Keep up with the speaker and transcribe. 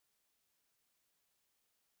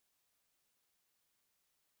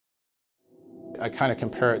I kind of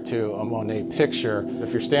compare it to a Monet picture.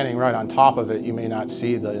 If you're standing right on top of it, you may not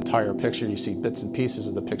see the entire picture. You see bits and pieces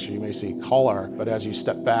of the picture. You may see color, but as you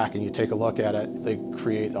step back and you take a look at it, they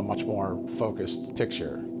create a much more focused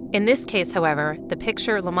picture. In this case, however, the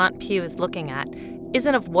picture Lamont Pugh is looking at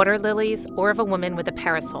isn't of water lilies or of a woman with a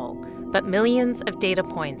parasol, but millions of data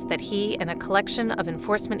points that he and a collection of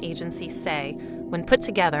enforcement agencies say, when put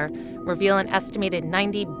together, reveal an estimated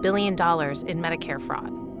 $90 billion in Medicare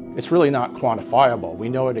fraud. It's really not quantifiable. We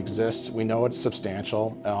know it exists, we know it's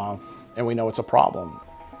substantial, and we know it's a problem.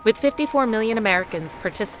 With 54 million Americans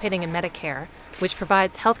participating in Medicare, which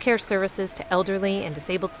provides healthcare services to elderly and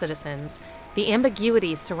disabled citizens, the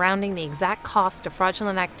ambiguity surrounding the exact cost of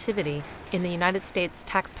fraudulent activity in the United States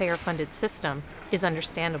taxpayer-funded system is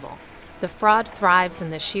understandable. The fraud thrives in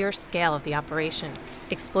the sheer scale of the operation,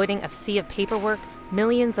 exploiting a sea of paperwork,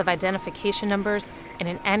 millions of identification numbers, and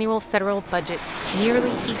an annual federal budget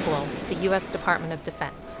nearly equal to the U.S. Department of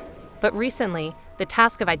Defense. But recently, the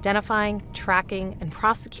task of identifying, tracking, and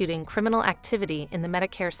prosecuting criminal activity in the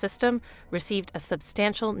Medicare system received a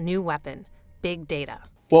substantial new weapon: big data.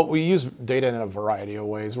 Well, we use data in a variety of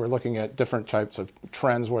ways. We're looking at different types of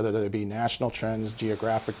trends, whether they be national trends,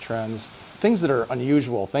 geographic trends, things that are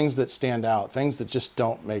unusual, things that stand out, things that just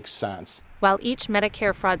don't make sense. While each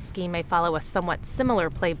Medicare fraud scheme may follow a somewhat similar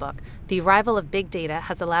playbook, the arrival of big data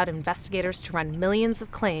has allowed investigators to run millions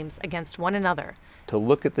of claims against one another. To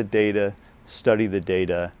look at the data, study the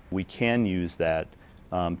data, we can use that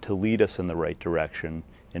to lead us in the right direction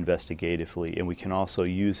investigatively, and we can also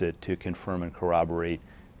use it to confirm and corroborate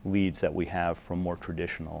leads that we have from more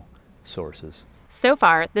traditional sources. So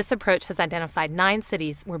far, this approach has identified 9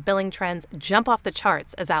 cities where billing trends jump off the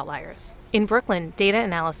charts as outliers. In Brooklyn, data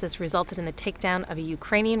analysis resulted in the takedown of a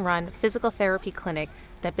Ukrainian-run physical therapy clinic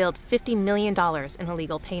that billed $50 million in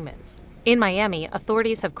illegal payments. In Miami,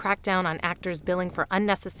 authorities have cracked down on actors billing for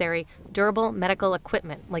unnecessary, durable medical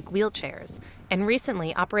equipment like wheelchairs, and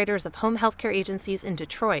recently, operators of home healthcare agencies in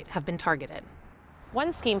Detroit have been targeted.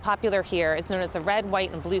 One scheme popular here is known as the red,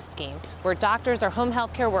 white, and blue scheme, where doctors or home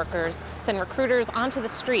healthcare workers send recruiters onto the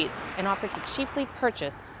streets and offer to cheaply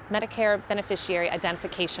purchase Medicare beneficiary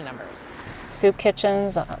identification numbers. Soup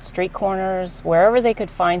kitchens, street corners, wherever they could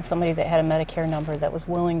find somebody that had a Medicare number that was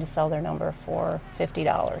willing to sell their number for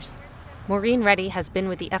 $50. Maureen Reddy has been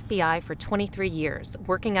with the FBI for 23 years,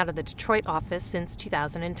 working out of the Detroit office since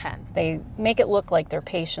 2010. They make it look like they're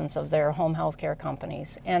patients of their home health care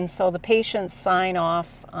companies. And so the patients sign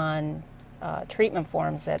off on treatment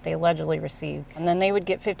forms that they allegedly received. And then they would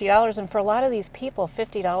get $50. And for a lot of these people,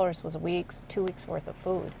 $50 was 2 weeks worth of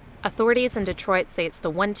food. Authorities in Detroit say it's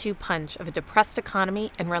the 1-2 punch of a depressed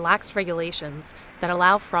economy and relaxed regulations that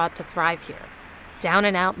allow fraud to thrive here.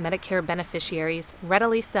 Down-and-out Medicare beneficiaries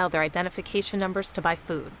readily sell their identification numbers to buy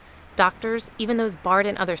food. Doctors, even those barred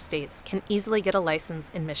in other states, can easily get a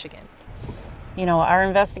license in Michigan. You know, our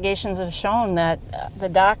investigations have shown that the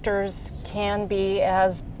doctors can be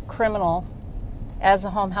as criminal as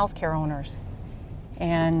the home health care owners.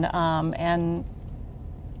 And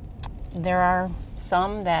there are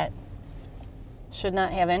some that should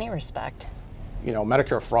not have any respect. You know,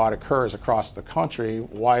 Medicare fraud occurs across the country.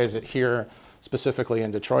 Why is it here specifically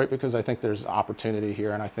in Detroit? Because I think there's opportunity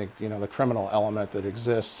here, and I think, you know, the criminal element that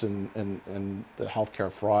exists in the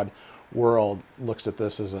healthcare fraud world looks at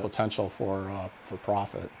this as a potential for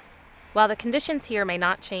profit. While the conditions here may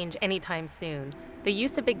not change anytime soon, the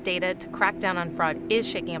use of big data to crack down on fraud is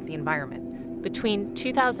shaking up the environment. Between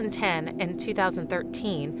 2010 and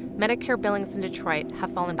 2013, Medicare billings in Detroit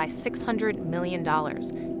have fallen by $600 million,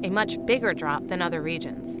 a much bigger drop than other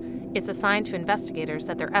regions. It's a sign to investigators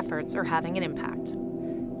that their efforts are having an impact.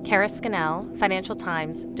 Scannell, Financial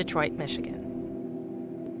Times, Detroit, Michigan.